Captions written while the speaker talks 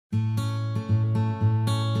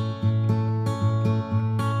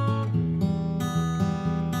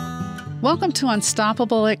Welcome to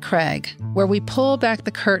Unstoppable at Craig, where we pull back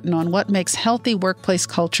the curtain on what makes healthy workplace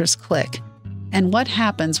cultures click and what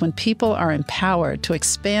happens when people are empowered to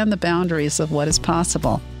expand the boundaries of what is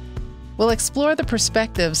possible. We'll explore the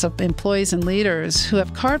perspectives of employees and leaders who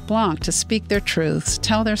have carte blanche to speak their truths,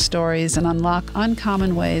 tell their stories, and unlock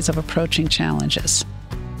uncommon ways of approaching challenges.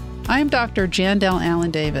 I am Dr. Jandel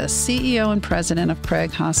Allen Davis, CEO and President of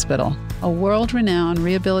Craig Hospital, a world-renowned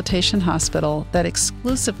rehabilitation hospital that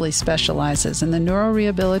exclusively specializes in the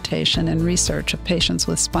neurorehabilitation and research of patients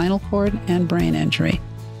with spinal cord and brain injury.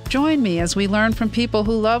 Join me as we learn from people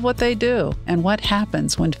who love what they do and what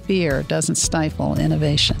happens when fear doesn't stifle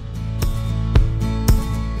innovation.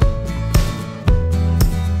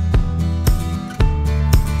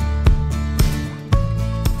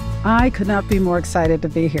 I could not be more excited to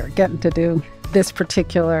be here, getting to do this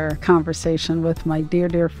particular conversation with my dear,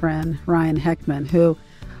 dear friend, Ryan Heckman, who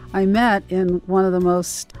I met in one of the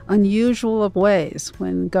most unusual of ways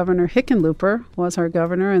when Governor Hickenlooper was our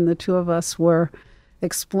governor, and the two of us were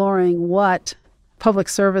exploring what public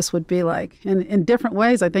service would be like. And in different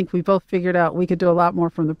ways, I think we both figured out we could do a lot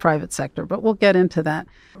more from the private sector, but we'll get into that.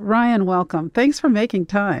 Ryan, welcome. Thanks for making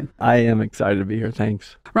time. I am excited to be here.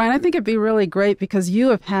 Thanks. Ryan, I think it'd be really great because you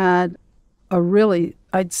have had a really,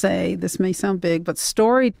 I'd say, this may sound big, but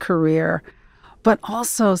storied career, but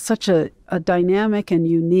also such a dynamic and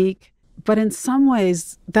unique, but in some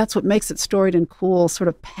ways, that's what makes it storied and cool sort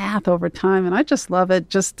of path over time. And I just love it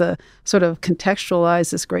just to sort of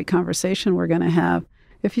contextualize this great conversation we're going to have.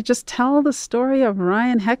 If you just tell the story of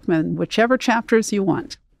Ryan Heckman, whichever chapters you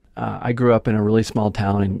want. I grew up in a really small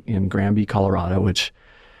town in Granby, Colorado, which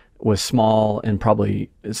was small and probably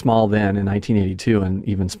small then in 1982 and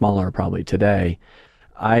even smaller probably today.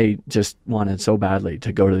 I just wanted so badly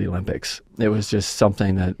to go to the Olympics. It was just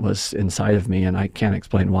something that was inside of me, and I can't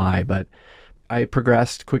explain why, but I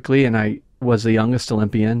progressed quickly, and I was the youngest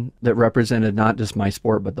Olympian that represented not just my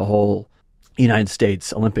sport, but the whole United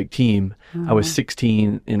States Olympic team. I was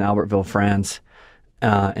 16 in Albertville, France,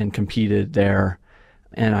 and competed there.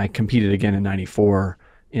 And I competed again in 94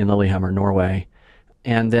 in Lillehammer, Norway.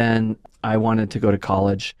 And then I wanted to go to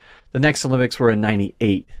college. The next Olympics were in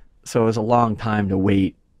 98. So it was a long time to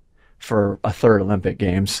wait for a third Olympic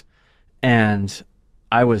Games. And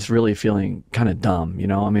I was really feeling kind of dumb, you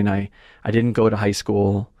know? I mean, I didn't go to high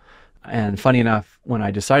school. And funny enough, when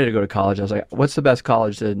I decided to go to college, I was like, what's the best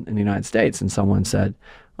college in the United States? And someone said,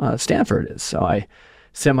 Stanford is. So I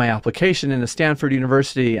sent my application into Stanford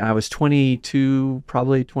University. I was 22,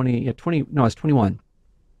 probably 20, no, I was 21.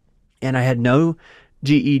 And I had no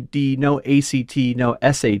GED, no ACT, no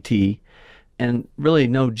SAT, and really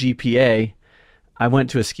no GPA. I went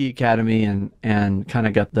to a ski academy and kind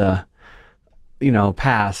of got the,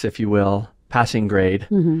 pass, if you will, passing grade.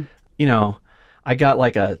 Mm-hmm. I got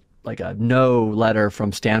like a no letter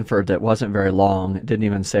from Stanford that wasn't very long. It didn't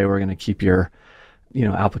even say we're going to keep your,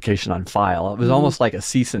 application on file. It was almost like a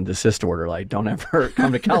cease and desist order, like don't ever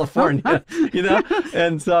come to California,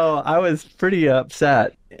 And so I was pretty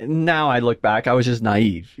upset. Now I look back, I was just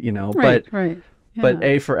naive, Right. Yeah. But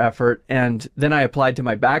A for effort. And then I applied to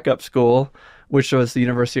my backup school, which was the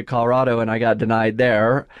University of Colorado, and I got denied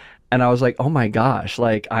there. And I was like, oh my gosh,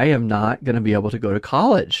 like I am not going to be able to go to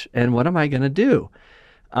college. And what am I going to do?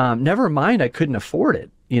 Never mind, I couldn't afford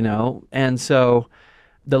it, And so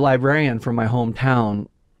the librarian from my hometown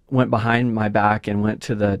went behind my back and went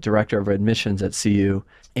to the director of admissions at CU,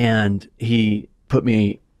 and he put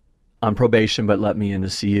me on probation but let me into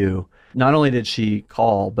CU. Not only did she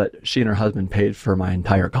call, but she and her husband paid for my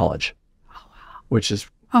entire college. Oh, wow. Which is,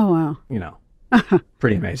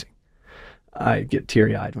 pretty amazing. I get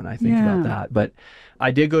teary-eyed when I think about that. But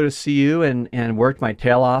I did go to CU and worked my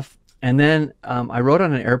tail off. And then I rode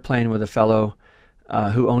on an airplane with a fellow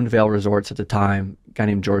who owned Vail Resorts at the time, a guy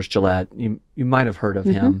named George Gillette. You might have heard of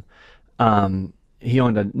him. He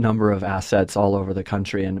owned a number of assets all over the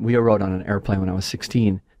country. And we rode on an airplane when I was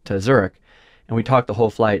 16 to Zurich. And we talked the whole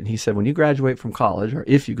flight. And he said, when you graduate from college, or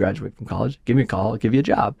if you graduate from college, give me a call, I'll give you a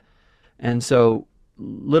job. And so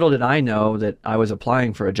little did I know that I was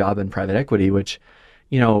applying for a job in private equity, which,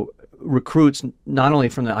 recruits not only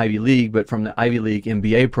from the Ivy League, but from the Ivy League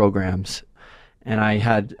MBA programs. And I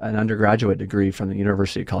had an undergraduate degree from the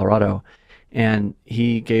University of Colorado. And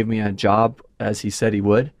he gave me a job as he said he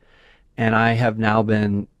would. And I have now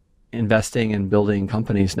been investing and building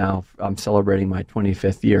companies now. I'm celebrating my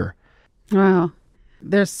 25th year. Wow.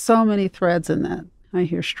 There's so many threads in that. I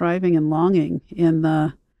hear striving and longing in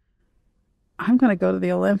the, I'm going to go to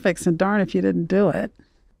the Olympics, and darn if you didn't do it.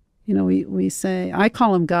 We say, I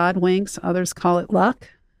call them God winks, others call it luck.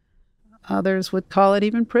 others would call it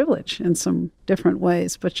even privilege in some different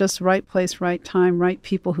ways, but just right place, right time, right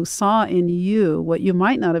people who saw in you what you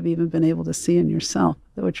might not have even been able to see in yourself,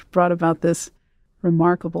 which brought about this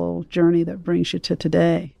remarkable journey that brings you to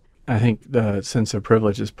today. I think the sense of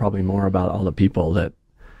privilege is probably more about all the people that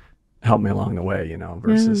helped me along the way,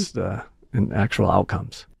 versus the actual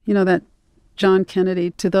outcomes. That John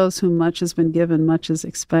Kennedy, to those whom much has been given, much is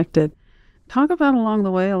expected. Talk about along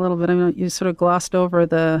the way a little bit. I mean, you sort of glossed over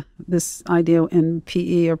this idea in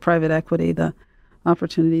PE or private equity, the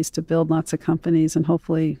opportunities to build lots of companies and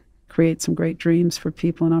hopefully create some great dreams for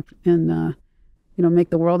people and make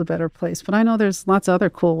the world a better place. But I know there's lots of other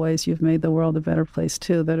cool ways you've made the world a better place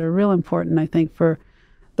too that are real important, I think, for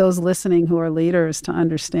those listening who are leaders to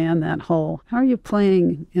understand that whole. How are you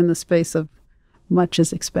playing in the space of much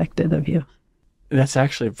is expected of you? That's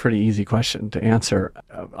actually a pretty easy question to answer.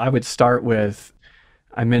 I would start with,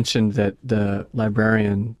 I mentioned that the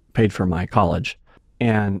librarian paid for my college,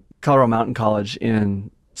 and Colorado Mountain College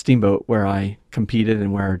in Steamboat, where I competed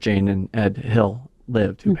and where Jane and Ed Hill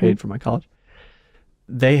lived, who paid for my college,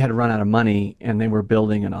 they had run out of money and they were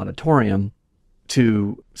building an auditorium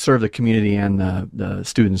to serve the community and the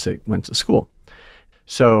students that went to school.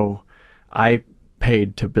 So I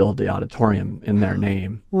paid to build the auditorium in their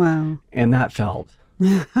name. Wow. And that felt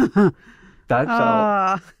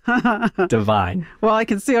divine. Well, I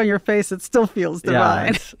can see on your face it still feels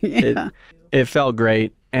divine. It felt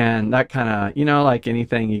great. And that kind of, like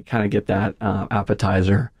anything, you kind of get that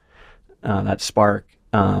appetizer, that spark,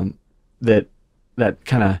 that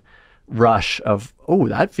kind of rush of, oh,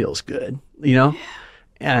 that feels good,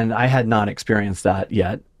 And I had not experienced that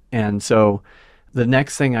yet. And so the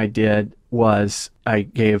next thing I did was I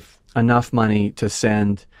gave enough money to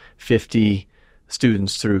send 50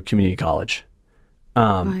 students through community college.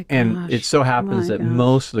 And it so happens that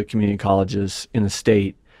most of the community colleges in the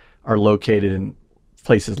state are located in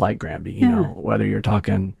places like Granby, whether you're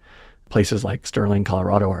talking places like Sterling,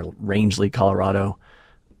 Colorado or Rangeley, Colorado.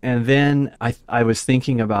 And then I was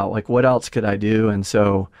thinking about like, what else could I do? And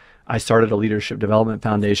so I started a leadership development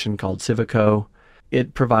foundation called CiviCO.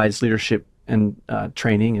 It provides leadership and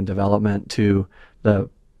training and development to the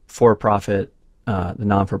for-profit, the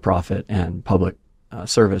non-for-profit, and public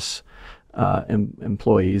service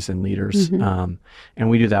employees and leaders. And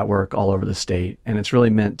we do that work all over the state. And it's really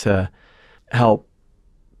meant to help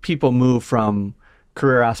people move from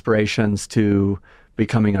career aspirations to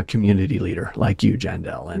becoming a community leader like you,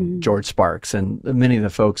 Jandel, and George Sparks, and many of the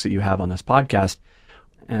folks that you have on this podcast.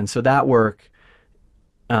 And so that work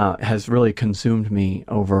has really consumed me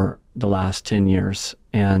over the last 10 years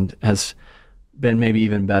and has been maybe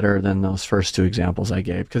even better than those first two examples I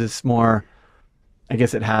gave, because it's more, I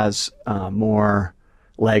guess it has more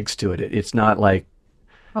legs to it. It's not like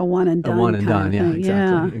a one and done. Yeah,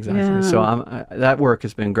 exactly. Yeah. So that work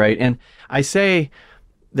has been great. And I say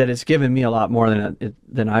that it's given me a lot more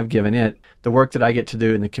than I've given it. The work that I get to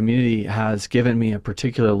do in the community has given me a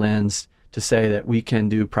particular lens to say that we can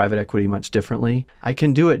do private equity much differently. I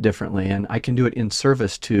can do it differently, and I can do it in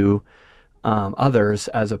service to others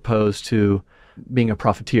as opposed to being a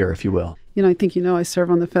profiteer, if you will. I think I serve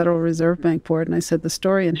on the Federal Reserve Bank Board, and I said the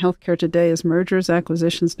story in healthcare today is mergers,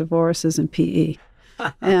 acquisitions, divorces, and PE.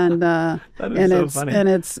 And funny. And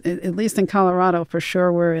it's at least in Colorado for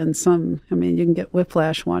sure. We're in some. I mean, you can get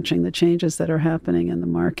whiplash watching the changes that are happening in the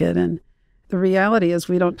market. And the reality is,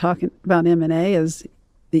 we don't talk about M&A as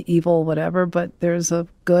the evil whatever, but there's a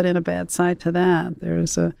good and a bad side to that.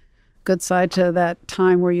 There's a good side to that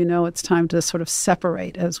time where it's time to sort of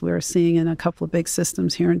separate, as we're seeing in a couple of big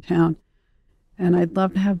systems here in town. And I'd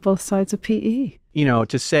love to have both sides of PE.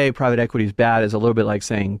 To say private equity is bad is a little bit like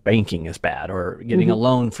saying banking is bad, or getting a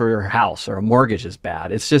loan for your house or a mortgage is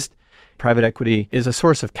bad. It's just private equity is a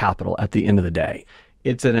source of capital at the end of the day.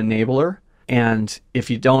 It's an enabler. And if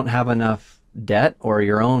you don't have enough debt or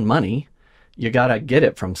your own money, you got to get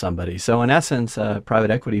it from somebody. So in essence, a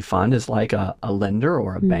private equity fund is like a lender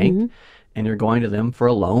or a bank, and you're going to them for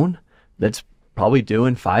a loan that's probably due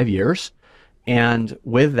in 5 years. And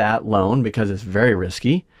with that loan, because it's very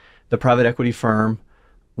risky, the private equity firm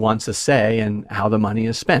wants a say in how the money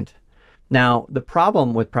is spent. Now, the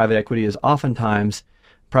problem with private equity is oftentimes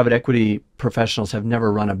private equity professionals have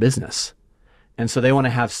never run a business. And so they want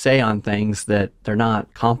to have say on things that they're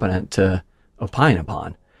not competent to opine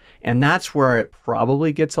upon. And that's where it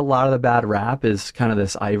probably gets a lot of the bad rap, is kind of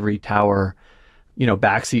this ivory tower,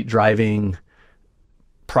 backseat driving,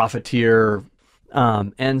 profiteer.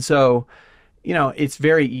 And so, it's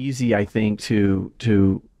very easy, I think,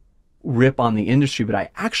 to rip on the industry, but I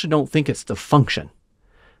actually don't think it's the function.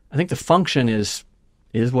 I think the function is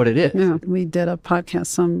is what it is. Yeah, we did a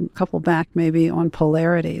podcast couple back maybe on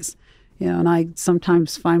polarities, and I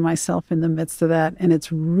sometimes find myself in the midst of that, and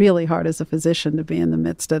it's really hard as a physician to be in the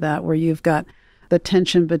midst of that, where you've got the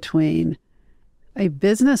tension between a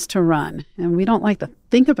business to run, and we don't like to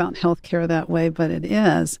think about healthcare that way, but it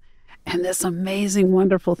is, and this amazing,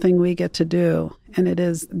 wonderful thing we get to do, and it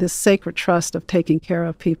is this sacred trust of taking care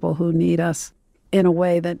of people who need us in a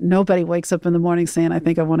way that nobody wakes up in the morning saying, I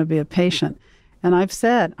think I want to be a patient. And I've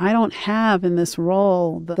said, I don't have in this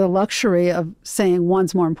role the luxury of saying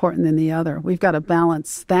one's more important than the other. We've got to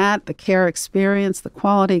balance that, the care experience, the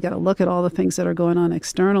quality, got to look at all the things that are going on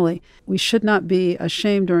externally. We should not be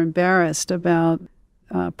ashamed or embarrassed about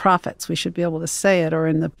profits. We should be able to say it, or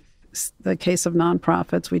in the case of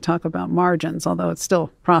nonprofits, we talk about margins, although it's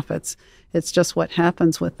still profits. It's just what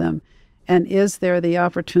happens with them. And is there the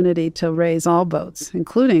opportunity to raise all boats,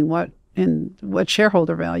 including what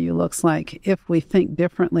shareholder value looks like if we think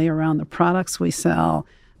differently around the products we sell,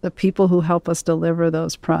 the people who help us deliver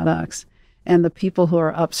those products, and the people who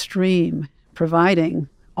are upstream providing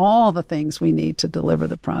all the things we need to deliver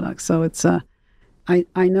the products. So it's I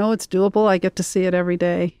know it's doable. I get to see it every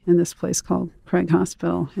day in this place called Craig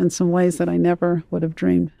Hospital in some ways that I never would have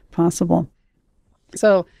dreamed possible.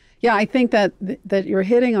 So yeah, I think that you're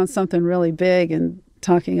hitting on something really big and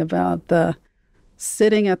talking about the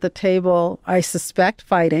sitting at the table, I suspect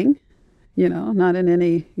fighting, not in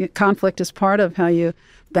any conflict is part of how you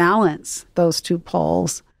balance those two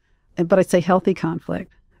poles. But I'd say healthy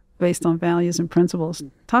conflict based on values and principles.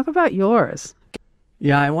 Talk about yours.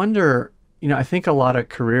 Yeah, I wonder, I think a lot of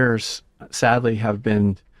careers sadly have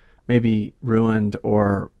been maybe ruined,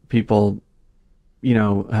 or people,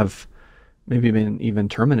 have maybe been even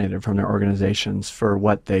terminated from their organizations for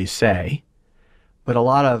what they say. But a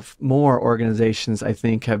lot of more organizations, I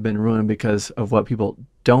think, have been ruined because of what people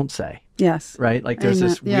don't say. Yes. Right? Like there's Amen.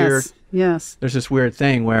 this weird, yes. There's this weird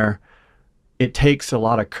thing where it takes a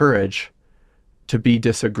lot of courage to be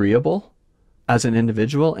disagreeable as an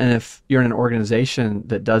individual. And if you're in an organization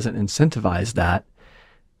that doesn't incentivize that,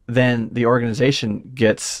 then the organization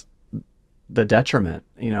gets the detriment,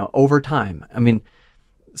 over time. I mean,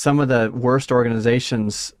 some of the worst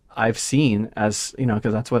organizations I've seen, as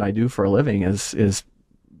because that's what I do for a living, is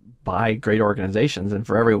buy great organizations, and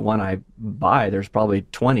for every one I buy, there's probably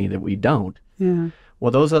 20 that we don't. Yeah.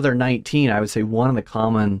 Well, those other 19, I would say one of the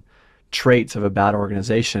common traits of a bad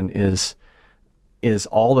organization is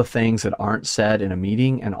all the things that aren't said in a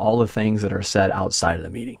meeting and all the things that are said outside of the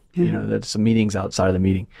meeting. Yeah. There's some meetings outside of the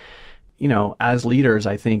meeting. As leaders,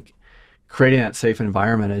 I think creating that safe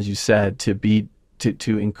environment, as you said,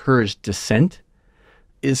 to encourage dissent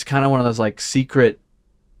is kind of one of those like secret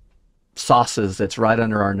sauces that's right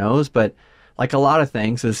under our nose, but like a lot of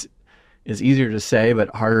things is easier to say but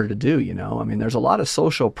harder to do. I mean, there's a lot of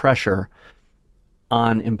social pressure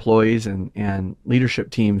on employees and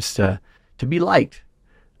leadership teams to be liked.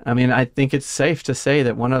 I mean, I think it's safe to say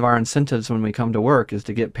that one of our incentives when we come to work is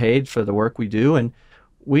to get paid for the work we do, and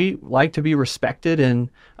we like to be respected and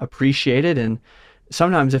appreciated. And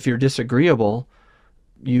sometimes if you're disagreeable,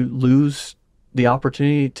 you lose the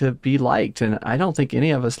opportunity to be liked. And I don't think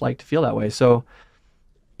any of us like to feel that way. So,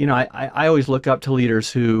 I always look up to leaders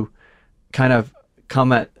who kind of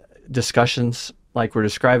come at discussions like we're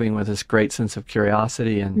describing with this great sense of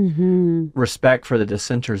curiosity and respect for the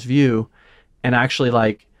dissenter's view, and actually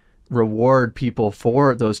like reward people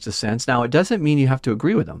for those dissents. Now, it doesn't mean you have to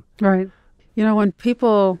agree with them. Right. When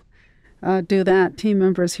people do that, team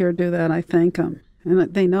members here do that, I thank them.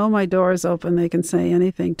 And they know my door is open. They can say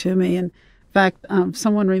anything to me. And in fact,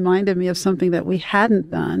 someone reminded me of something that we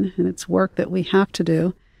hadn't done, and it's work that we have to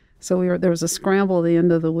do. So there was a scramble at the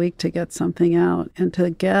end of the week to get something out, and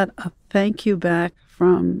to get a thank you back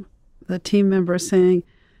from the team member saying,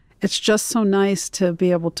 it's just so nice to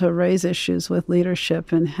be able to raise issues with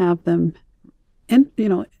leadership and have them,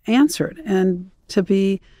 answered, and to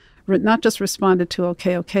be not just responded to,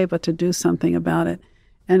 okay, but to do something about it.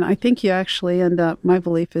 And I think you actually my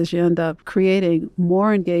belief is you end up creating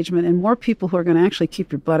more engagement and more people who are going to actually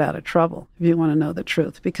keep your butt out of trouble, if you want to know the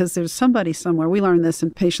truth. Because there's somebody somewhere, we learned this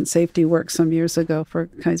in patient safety work some years ago for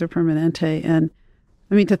Kaiser Permanente. And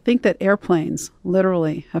I mean, to think that airplanes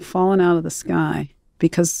literally have fallen out of the sky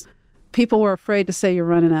because people were afraid to say you're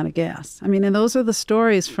running out of gas. I mean, and those are the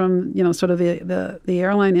stories from, sort of the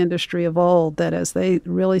airline industry of old, that as they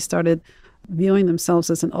really started viewing themselves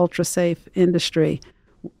as an ultra-safe industry,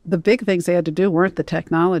 the big things they had to do weren't the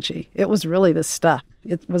technology. It was really this stuff.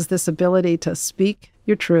 It was this ability to speak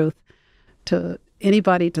your truth to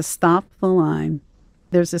anybody, to stop the line.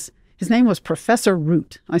 There's this, His name was Professor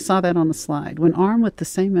Root. I saw that on the slide. When armed with the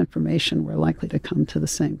same information, we're likely to come to the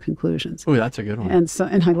same conclusions. Oh, that's a good one.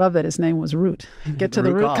 And I love that his name was Root. Get to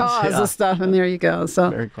the root cause of stuff, and there you go. So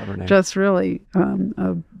very clever name. Just really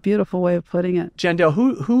a beautiful way of putting it.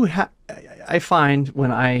 Jandel, I find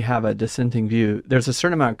when I have a dissenting view, there's a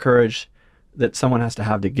certain amount of courage that someone has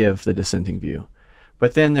to give the dissenting view.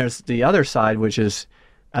 But then there's the other side, which is,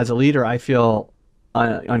 as a leader, I feel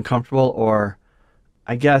uncomfortable, or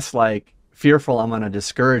I guess like fearful I'm going to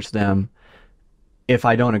discourage them if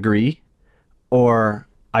I don't agree, or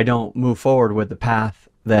I don't move forward with the path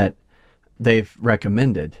that they've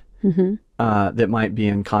recommended, that might be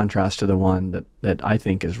in contrast to the one that I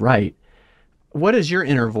think is right. What is your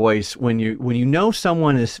inner voice when you know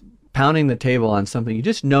someone is pounding the table on something you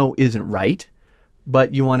just know isn't right,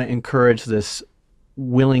 but you want to encourage this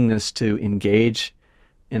willingness to engage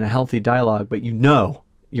in a healthy dialogue, but you know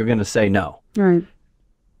you're going to say no? Right.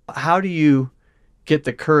 How do you get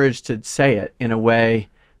the courage to say it in a way,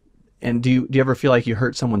 and do you ever feel like you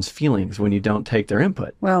hurt someone's feelings when you don't take their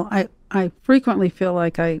input? Well, I frequently feel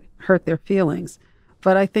like I hurt their feelings.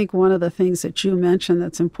 But I think one of the things that you mentioned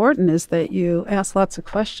that's important is that you ask lots of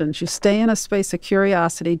questions. You stay in a space of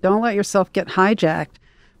curiosity. Don't let yourself get hijacked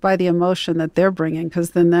by the emotion that they're bringing, because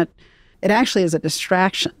then it actually is a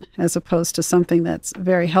distraction as opposed to something that's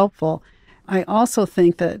very helpful. I also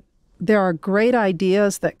think that there are great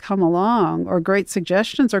ideas that come along, or great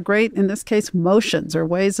suggestions, or great, in this case, motions or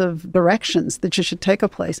ways of directions that you should take a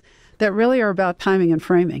place that really are about timing and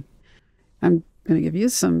framing. I'm going to give you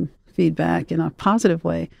some feedback in a positive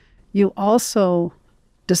way. You also,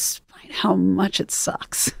 despite how much it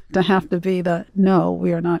sucks to have to be no,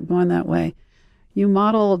 we are not going that way, you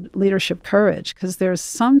modeled leadership courage, because there's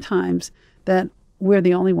sometimes that we're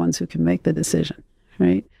the only ones who can make the decision,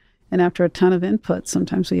 right? And after a ton of input,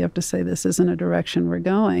 sometimes we have to say this isn't a direction we're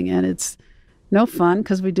going. And it's no fun,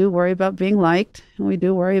 because we do worry about being liked. And we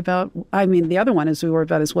do worry about, the other one is we worry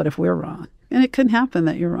about is what if we're wrong? And it can happen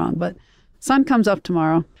that you're wrong, but sun comes up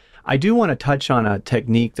tomorrow. I do want to touch on a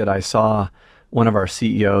technique that I saw one of our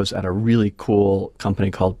CEOs at a really cool company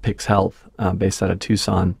called Pix Health, based out of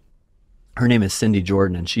Tucson. Her name is Cindy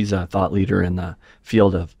Jordan, and she's a thought leader in the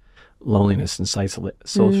field of loneliness and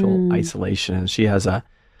social isolation. And she has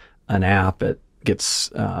an app that gets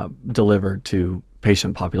delivered to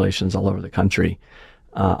patient populations all over the country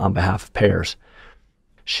on behalf of payers.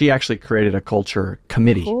 She actually created a culture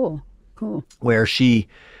committee. Cool. Where she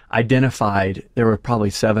identified, there were probably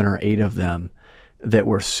 7 or 8 of them that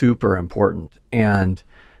were super important and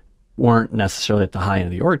weren't necessarily at the high end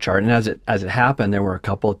of the org chart. And as it happened, there were a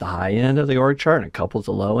couple at the high end of the org chart and a couple at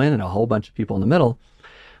the low end and a whole bunch of people in the middle.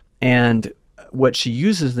 And what she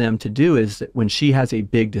uses them to do is that when she has a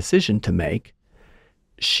big decision to make,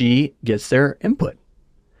 she gets their input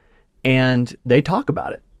and they talk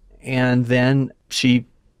about it. And then she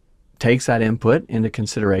takes that input into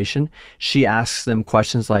consideration. She asks them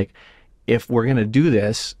questions like, if we're going to do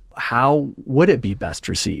this, how would it be best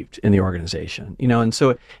received in the organization? And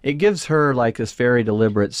so it gives her like this very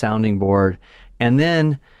deliberate sounding board. And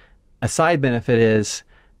then a side benefit is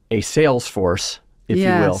a sales force, if you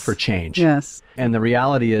will, for change. Yes. And the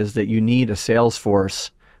reality is that you need a sales force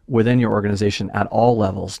within your organization at all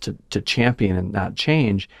levels to champion that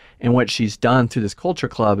change. And what she's done through this culture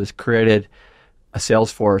club is created a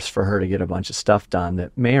sales force for her to get a bunch of stuff done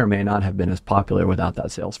that may or may not have been as popular without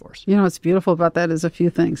that sales force. What's beautiful about that is a few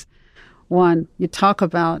things. One, you talk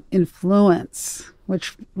about influence,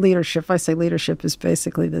 which I say leadership is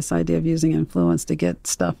basically this idea of using influence to get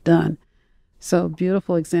stuff done. So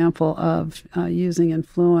beautiful example of using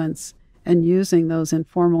influence and using those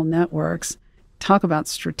informal networks. Talk about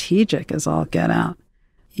strategic as all get out.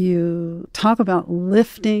 You talk about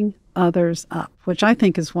lifting others up, which I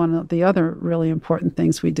think is one of the other really important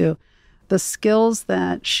things we do. The skills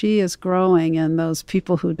that she is growing in those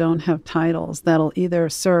people who don't have titles that'll either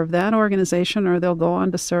serve that organization or they'll go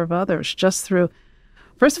on to serve others just through,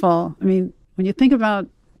 first of all, when you think about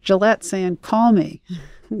Gillette saying, call me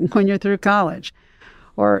when you're through college,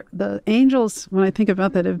 or the angels, when I think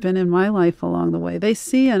about that, have been in my life along the way, they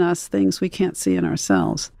see in us things we can't see in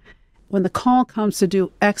ourselves. When the call comes to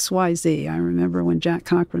do X, Y, Z, I remember when Jack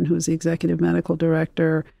Cochran, who was the executive medical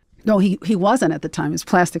director, no, he wasn't at the time. His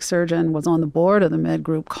plastic surgeon was on the board of the med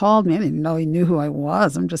group, called me. I didn't even know he knew who I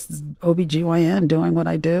was. I'm just this OBGYN doing what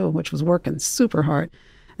I do, which was working super hard,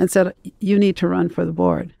 and said, you need to run for the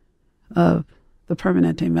board of the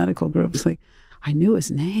Permanente Medical Group. It's like, I knew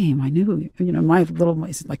his name. I knew, my little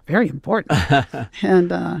voice is like very important.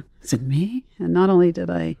 And I said, me? And not only did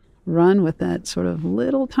I run with that sort of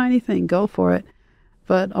little tiny thing, go for it,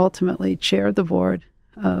 but ultimately chaired the board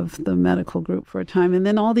of the medical group for a time. And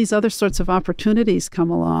then all these other sorts of opportunities come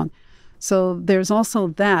along. So there's also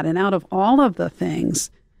that. And out of all of the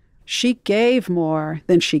things, she gave more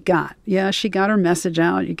than she got. Yeah, she got her message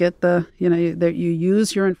out. You get the, you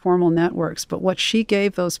use your informal networks. But what she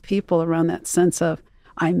gave those people around that sense of,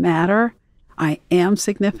 I matter, I am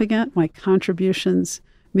significant, my contributions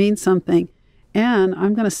mean something. And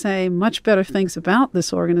I'm going to say much better things about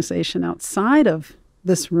this organization outside of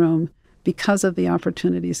this room because of the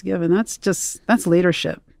opportunities given. That's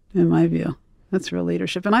leadership, in my view. That's real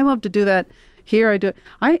leadership. And I love to do that here. I do.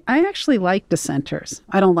 I actually like dissenters.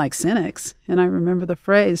 I don't like cynics. And I remember the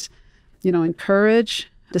phrase, encourage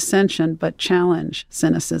dissension, but challenge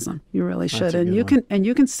cynicism. You really should. And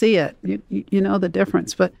you can see it. You know the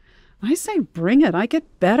difference. But I say bring it. I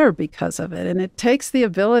get better because of it. And it takes the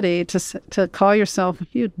ability to call yourself,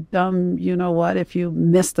 you dumb, what, if you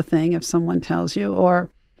miss the thing, if someone tells you, or,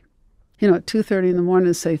 at 2:30 in the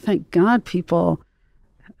morning say, thank God people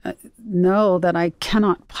know that I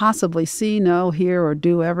cannot possibly see, know, hear, or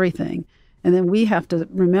do everything. And then we have to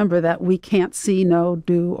remember that we can't see, know,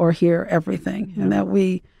 do, or hear everything. And that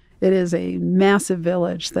it is a massive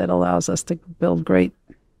village that allows us to build great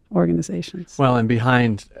organizations. Well, and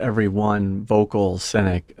behind every one vocal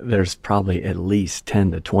cynic, there's probably at least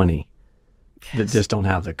 10 to 20 that just don't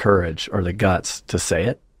have the courage or the guts to say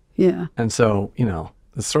it. Yeah. And so,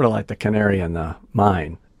 it's sort of like the canary in the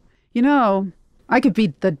mine. I could be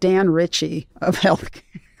the Dan Ritchie of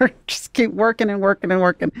healthcare. Just keep working and working and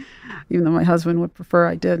working, even though my husband would prefer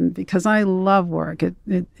I didn't, because I love work.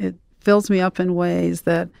 It fills me up in ways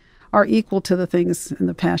that are equal to the things and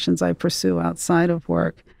the passions I pursue outside of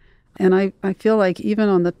work. And I feel like even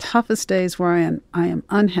on the toughest days where I am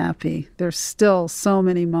unhappy, there's still so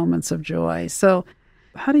many moments of joy. So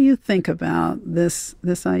how do you think about this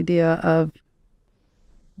idea of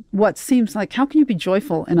what seems like, how can you be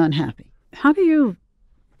joyful and unhappy? How do you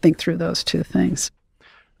think through those two things?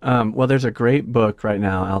 Well, there's a great book right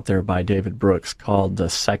now out there by David Brooks called The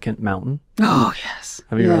Second Mountain. Oh, yes.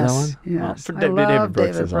 Have you read that one? Yes. Well, I love David Brooks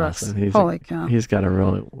David is Brooks. awesome. Holy cow. He's got a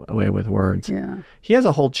real way with words. Yeah. He has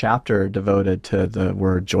a whole chapter devoted to the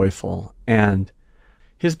word joyful. And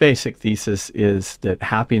his basic thesis is that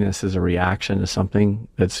happiness is a reaction to something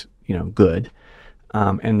that's, good.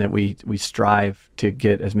 And that we strive to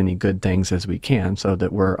get as many good things as we can so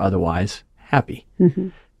that we're otherwise happy. Mm-hmm.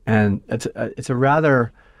 And it's a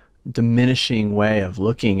rather diminishing way of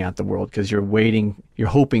looking at the world because you're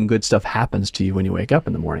hoping good stuff happens to you when you wake up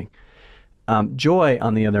in the morning. Joy,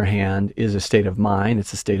 on the other hand, is a state of mind.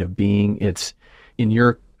 It's a state of being. It's in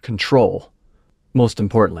your control, most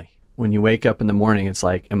importantly. When you wake up in the morning, it's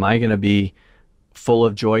like, am I going to be full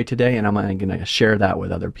of joy today? And am I going to share that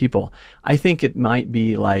with other people? I think it might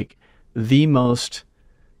be like the most...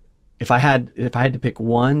 If I had to pick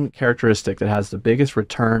one characteristic that has the biggest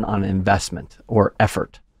return on investment or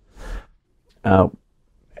effort, I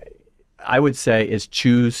would say it's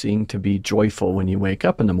choosing to be joyful when you wake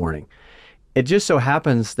up in the morning. It just so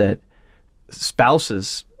happens that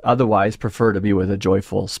spouses otherwise prefer to be with a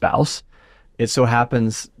joyful spouse. It so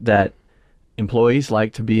happens that employees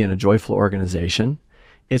like to be in a joyful organization.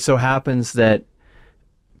 It so happens that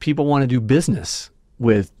people want to do business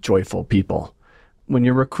with joyful people. When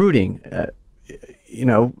you're recruiting,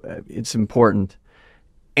 it's important.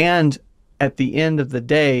 And at the end of the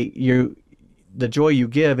day, the joy you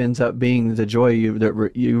give ends up being the joy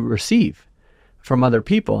you receive from other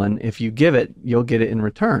people. And if you give it, you'll get it in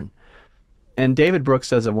return. And David Brooks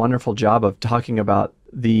does a wonderful job of talking about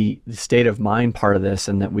the state of mind part of this,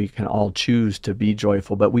 and that we can all choose to be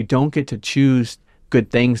joyful, but we don't get to choose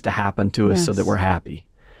good things to happen to us so that we're happy.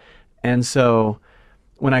 And so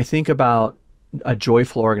when I think about a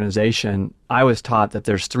joyful organization, I was taught that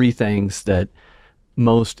there's three things that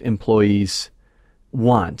most employees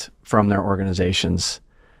want from their organizations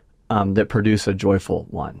that produce a joyful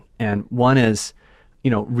one. And one is,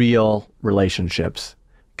 real relationships,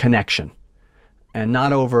 connection, and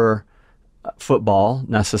not over football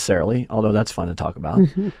necessarily, although that's fun to talk about.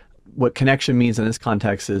 Mm-hmm. What connection means in this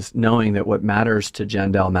context is knowing that what matters to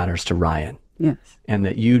Jendel matters to Ryan. Yes. And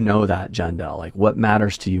that that, Jendel, like what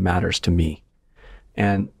matters to you matters to me.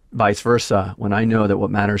 And vice versa, when I know that what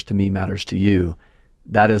matters to me matters to you,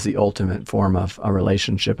 that is the ultimate form of a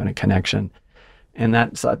relationship and a connection. And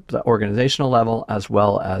that's at the organizational level as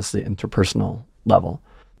well as the interpersonal level.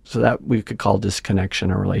 So that we could call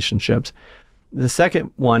disconnection or relationships. The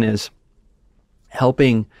second one is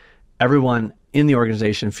helping everyone in the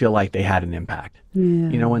organization feel like they had an impact.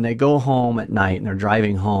 Yeah. When they go home at night and they're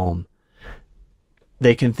driving home,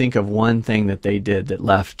 they can think of one thing that they did that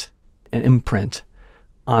left an imprint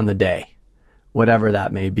on the day, whatever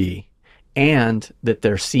that may be, and that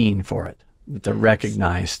they're seen for it, that they're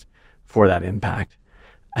recognized for that impact.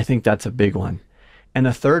 I think that's a big one. And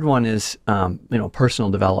the third one is,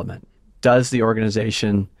 personal development. Does the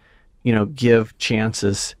organization, give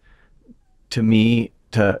chances to me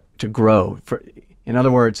to grow? In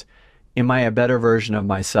other words, am I a better version of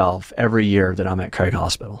myself every year that I'm at Craig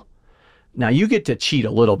Hospital? Now, you get to cheat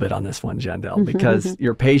a little bit on this one, Jandel, because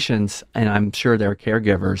your patients, and I'm sure their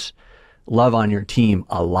caregivers, love on your team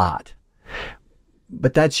a lot.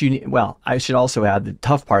 But that's unique. Well, I should also add the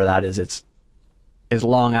tough part of that is it's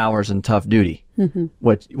long hours and tough duty,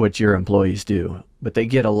 what your employees do. But they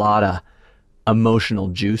get a lot of emotional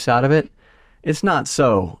juice out of it. It's not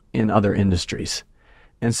so in other industries.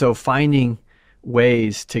 And so finding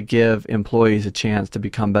ways to give employees a chance to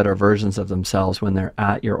become better versions of themselves when they're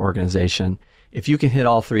at your organization. If you can hit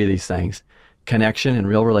all three of these things, connection and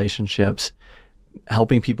real relationships,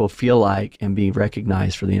 helping people feel like and be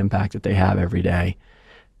recognized for the impact that they have every day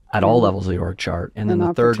at all levels of the org chart. And then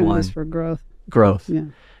the third one, for growth. Yeah.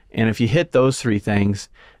 And if you hit those three things,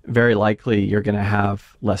 very likely you're going to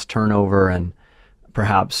have less turnover and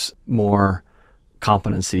perhaps more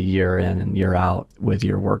competency year in and year out with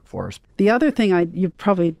your workforce. The other thing you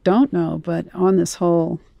probably don't know, but on this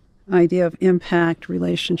whole idea of impact,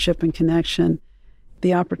 relationship, and connection,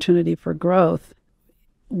 the opportunity for growth,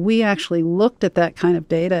 we actually looked at that kind of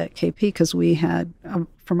data at KP because we had,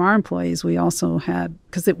 from our employees, we also had,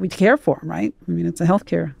 because we care for them, right? I mean, it's a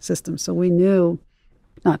healthcare system. So we knew,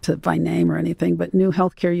 not to by name or anything, but knew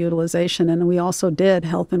healthcare utilization. And we also did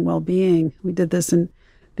health and well-being. We did this in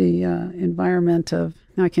the environment of,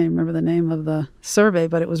 now I can't remember the name of the survey,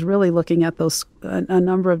 but it was really looking at those, a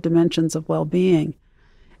number of dimensions of well-being.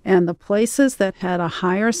 And the places that had a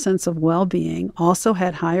higher sense of well-being also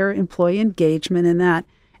had higher employee engagement in that,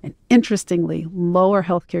 and interestingly, lower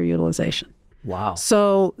healthcare utilization. Wow.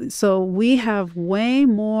 So we have way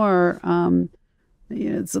more,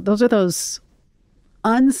 those are those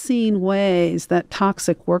unseen ways that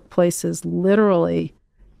toxic workplaces literally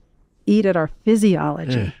eat at our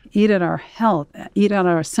physiology, eat at our health, eat at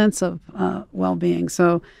our sense of well-being.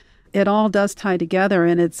 So it all does tie together.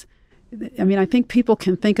 And I think people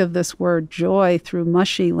can think of this word joy through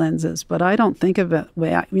mushy lenses, but I don't think of it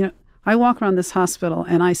I walk around this hospital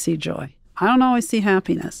and I see joy. I don't always see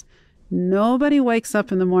happiness. Nobody wakes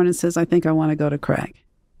up in the morning and says, I think I want to go to Craig.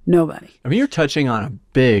 Nobody. I mean, you're touching on a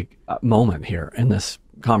big moment here in this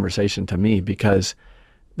conversation to me, because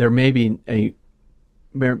there may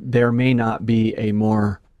not be a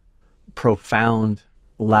more profound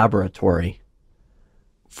laboratory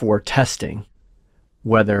for testing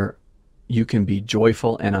whether you can be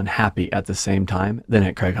joyful and unhappy at the same time than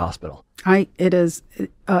at Craig Hospital. It is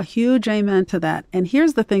a huge amen to that. And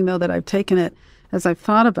here's the thing, though, that I've taken it as I've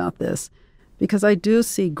thought about this, because I do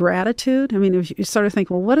see gratitude. I mean, if you sort of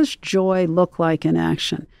think, well, what does joy look like in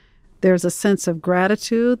action? There's a sense of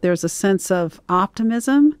gratitude. There's a sense of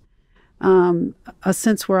optimism, a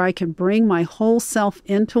sense where I can bring my whole self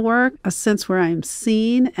into work, a sense where I am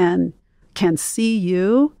seen and can see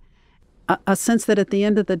you, a sense that at the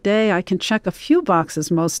end of the day, I can check a few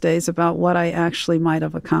boxes most days about what I actually might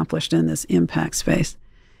have accomplished in this impact space.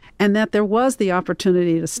 And that there was the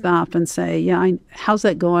opportunity to stop and say, how's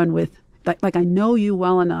that going with, like I know you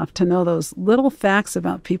well enough to know those little facts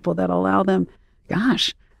about people that allow them,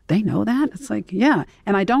 gosh, they know that? It's like, yeah.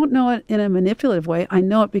 And I don't know it in a manipulative way. I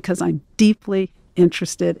know it because I'm deeply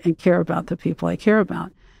interested and care about the people I care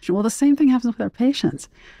about. Well, the same thing happens with our patients.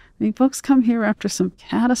 I mean, folks come here after some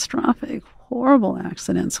catastrophic, horrible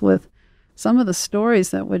accidents with some of the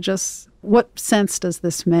stories that would just, what sense does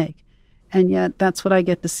this make? And yet that's what I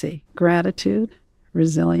get to see. Gratitude,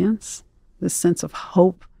 resilience, this sense of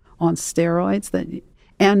hope on steroids,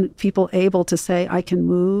 and people able to say, I can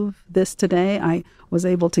move this today. I was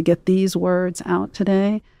able to get these words out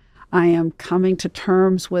today. I am coming to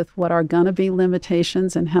terms with what are going to be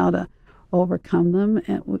limitations and how to overcome them.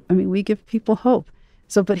 And we give people hope.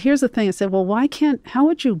 So, but here's the thing. I said, well, how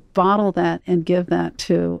would you bottle that and give that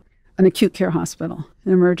to an acute care hospital,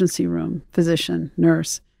 an emergency room, physician,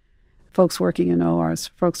 nurse, folks working in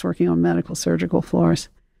ORs, folks working on medical surgical floors?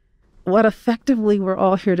 What effectively we're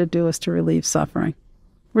all here to do is to relieve suffering.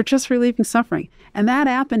 We're just relieving suffering. And that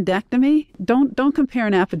appendectomy, don't compare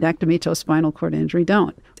an appendectomy to a spinal cord injury.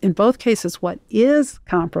 Don't. In both cases, what is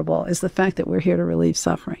comparable is the fact that we're here to relieve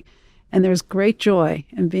suffering. And there's great joy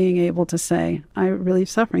in being able to say, I relieve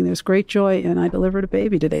suffering. There's great joy in I delivered a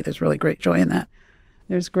baby today. There's really great joy in that.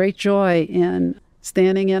 There's great joy in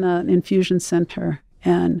standing in an infusion center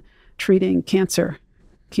and treating cancer,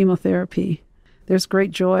 chemotherapy. there's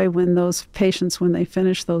great joy when those patients, when they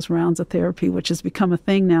finish those rounds of therapy, which has become a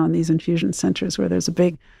thing now in these infusion centers where there's a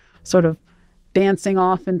big sort of dancing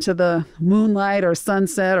off into the moonlight or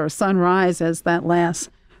sunset or sunrise as that last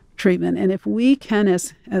treatment. And if we can,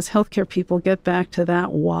 as healthcare people, get back to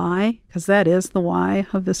that why, because that is the why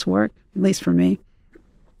of this work, at least for me,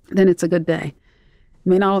 then it's a good day.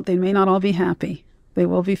 They may not all be happy. They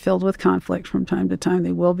will be filled with conflict from time to time.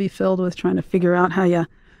 They will be filled with trying to figure out how you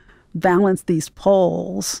balance these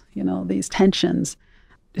poles, these tensions.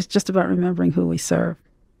 It's just about remembering who we serve.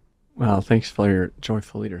 Well, thanks for your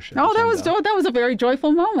joyful leadership. Oh, that was a very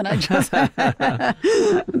joyful moment. I just that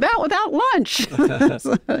without lunch, that's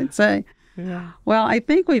what I'd say. Yeah. Well, I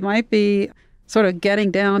think we might be sort of getting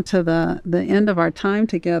down to the end of our time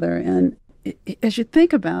together. And as you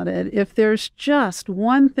think about it, if there's just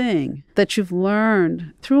one thing that you've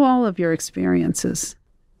learned through all of your experiences,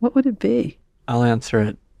 what would it be? I'll answer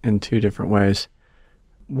it in two different ways.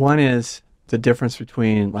 One is the difference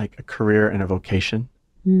between like a career and a vocation.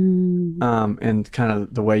 And kind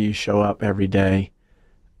of the way you show up every day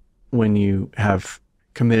when you have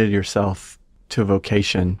committed yourself to a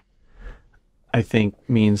vocation, I think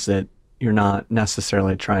means that you're not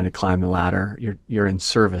necessarily trying to climb the ladder. You're in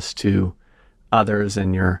service to others,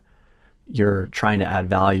 and you're trying to add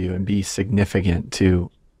value and be significant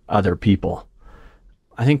to other people.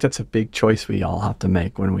 I think that's a big choice we all have to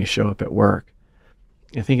make when we show up at work.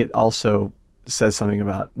 I think it also says something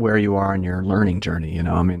about where you are in your learning journey.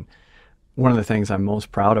 One of the things I'm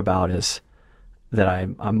most proud about is that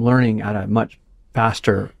I'm learning at a much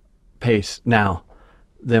faster pace now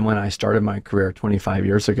than when I started my career 25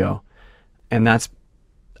 years ago. And that's,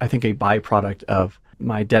 I think, a byproduct of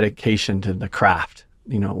my dedication to the craft,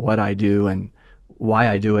 what I do and why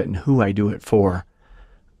I do it and who I do it for.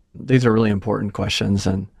 These are really important questions.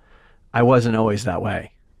 And I wasn't always that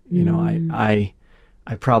way.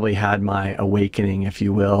 I probably had my awakening, if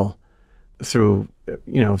you will, through,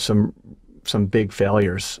 some big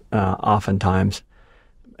failures, oftentimes.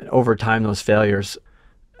 Over time, those failures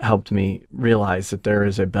helped me realize that there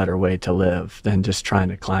is a better way to live than just trying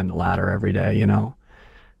to climb the ladder every day,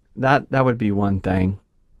 That would be one thing.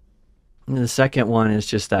 And the second one is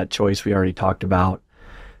just that choice we already talked about,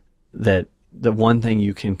 that the one thing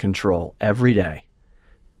you can control every day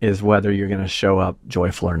is whether you're going to show up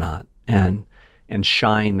joyful or not, and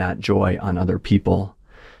shine that joy on other people.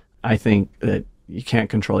 I think that you can't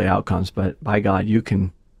control the outcomes, but by God, you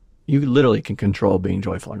literally can control being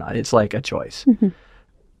joyful or not. It's like a choice. Mm-hmm.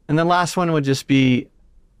 And the last one would just be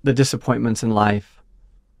the disappointments in life.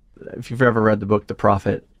 If you've ever read the book, The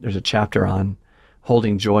Prophet, there's a chapter on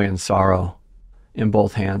holding joy and sorrow in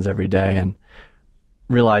both hands every day and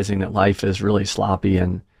realizing that life is really sloppy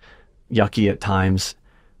and yucky at times,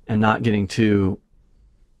 and not getting too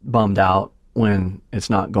bummed out when it's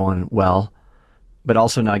not going well, but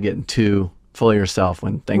also not getting too full of yourself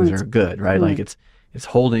when things are good, right? Like it's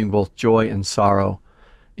holding both joy and sorrow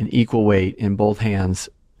in equal weight in both hands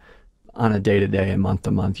on a day-to-day and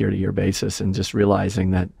month-to-month, year-to-year basis, and just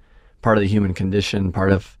realizing that part of the human condition,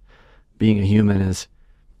 part of being a human, is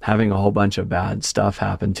having a whole bunch of bad stuff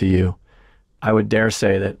happen to you. I would dare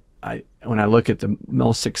say that when I look at the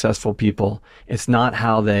most successful people, it's not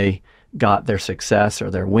how they got their success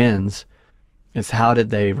or their wins. It's how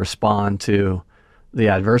did they respond to the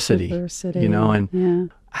adversity.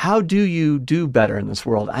 And how do you do better in this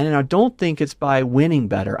world? And I don't think it's by winning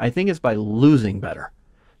better. I think it's by losing better.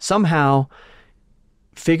 Somehow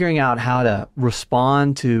figuring out how to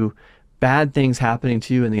respond to bad things happening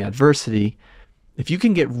to you in the adversity. If you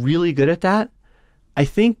can get really good at that, I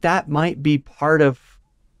think that might be part of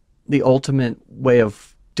the ultimate way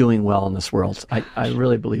of doing well in this world. I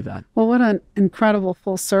really believe that. Well, what an incredible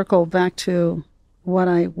full circle back to what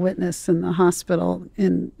I witnessed in the hospital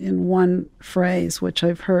in one phrase, which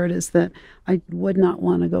I've heard, is that I would not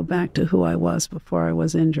want to go back to who I was before I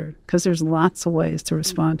was injured, because there's lots of ways to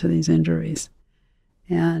respond to these injuries.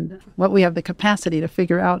 And what we have the capacity to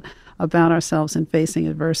figure out about ourselves in facing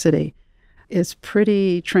adversity is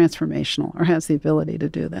pretty transformational, or has the ability to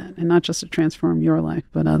do that, and not just to transform your life,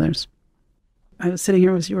 but others. I was sitting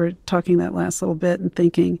here as you were talking that last little bit and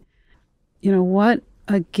thinking, what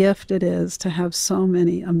a gift it is to have so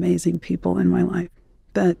many amazing people in my life.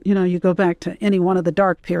 That, you go back to any one of the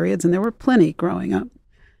dark periods, and there were plenty growing up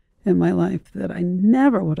in my life, that I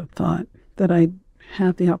never would have thought that I'd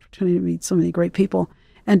have the opportunity to meet so many great people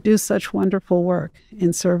and do such wonderful work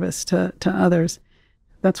in service to others.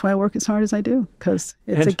 That's why I work as hard as I do, because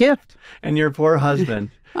it's a gift. And your poor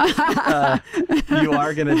husband, you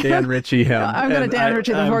are going to Dan Ritchie him. I'm going to Dan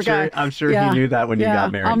Ritchie the poor guy. I'm sure he knew that when you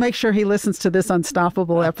got married. I'll make sure he listens to this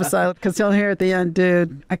Unstoppable episode because he'll hear at the end,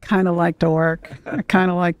 dude, I kind of like to work. I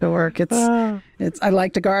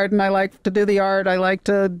like to garden. I like to do the art. I like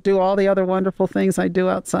to do all the other wonderful things I do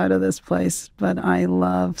outside of this place. But I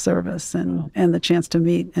love service and the chance to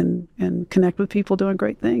meet and connect with people doing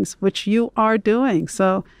great things, which you are doing.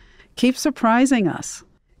 So keep surprising us.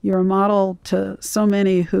 You're a model to so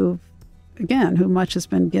many who much has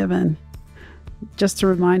been given, just to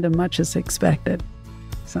remind them much is expected.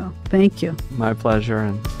 So thank you. My pleasure,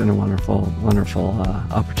 and it's been a wonderful, wonderful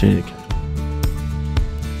opportunity.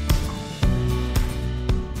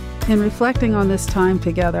 In reflecting on this time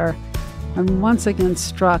together, I'm once again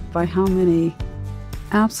struck by how many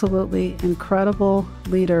absolutely incredible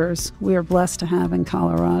leaders we are blessed to have in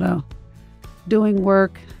Colorado, doing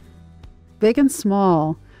work big and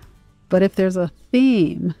small. But if there's a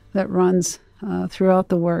theme that runs throughout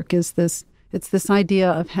the work, it's this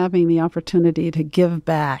idea of having the opportunity to give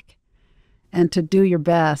back and to do your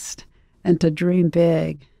best and to dream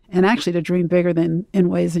big, and actually to dream bigger than in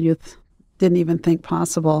ways that you didn't even think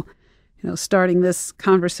possible. Starting this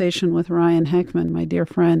conversation with Ryan Heckman, my dear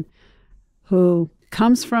friend, who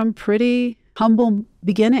comes from pretty humble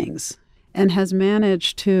beginnings and has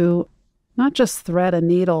managed to not just thread a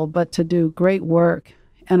needle, but to do great work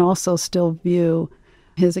and also still view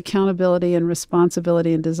his accountability and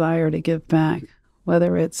responsibility and desire to give back,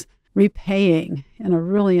 whether it's repaying in a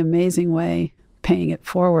really amazing way, paying it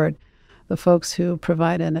forward, the folks who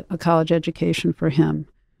provided a college education for him,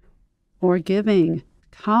 or giving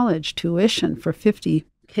college tuition for 50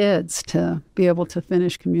 kids to be able to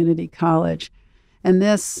finish community college. And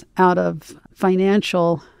this out of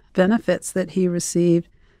financial benefits that he received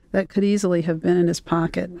that could easily have been in his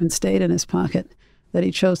pocket and stayed in his pocket, that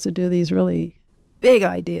he chose to do these really big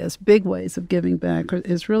ideas, big ways of giving back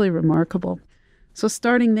is really remarkable. So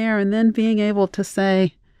starting there and then being able to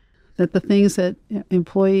say that the things that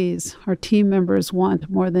employees, our team members want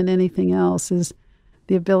more than anything else is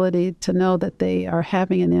the ability to know that they are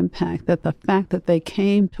having an impact, that the fact that they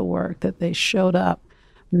came to work, that they showed up,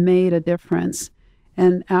 made a difference,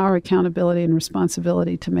 and our accountability and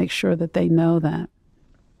responsibility to make sure that they know that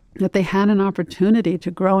they had an opportunity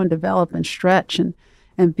to grow and develop and stretch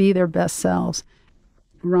and be their best selves.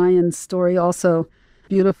 Ryan's story also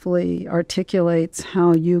beautifully articulates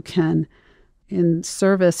how you can, in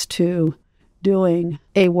service to doing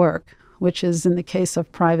a work, which is in the case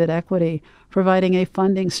of private equity, providing a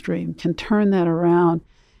funding stream, can turn that around.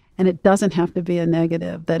 And it doesn't have to be a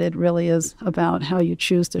negative, that it really is about how you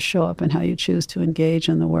choose to show up and how you choose to engage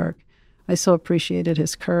in the work. I so appreciated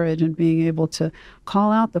his courage and being able to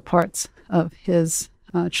call out the parts of his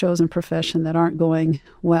chosen profession that aren't going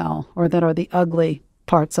well or that are the ugly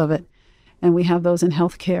parts of it. And we have those in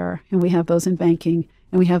healthcare, and we have those in banking,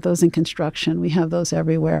 and we have those in construction. We have those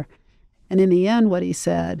everywhere. And in the end, what he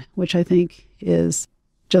said, which I think is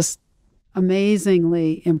just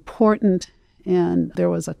amazingly important, and there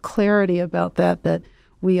was a clarity about that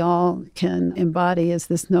we all can embody, is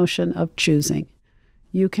this notion of choosing.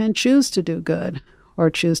 You can choose to do good or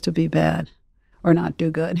choose to be bad or not do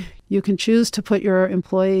good. You can choose to put your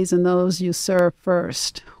employees and those you serve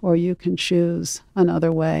first, or you can choose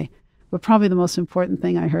another way. But probably the most important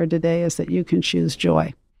thing I heard today is that you can choose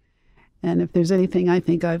joy. And if there's anything I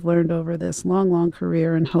think I've learned over this long, long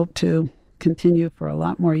career and hope to continue for a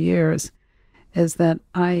lot more years, is that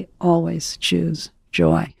I always choose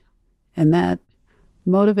joy. And that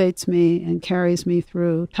motivates me and carries me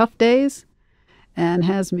through tough days and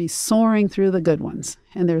has me soaring through the good ones.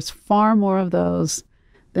 And there's far more of those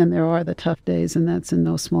than there are the tough days, and that's in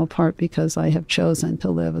no small part because I have chosen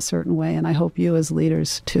to live a certain way, and I hope you as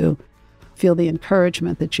leaders too feel the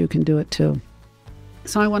encouragement that you can do it too.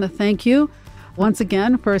 So I want to thank you once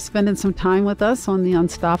again for spending some time with us on the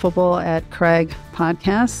Unstoppable at Craig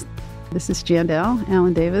podcast. This is Jandel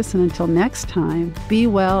Allen Davis, and until next time, be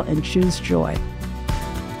well and choose joy.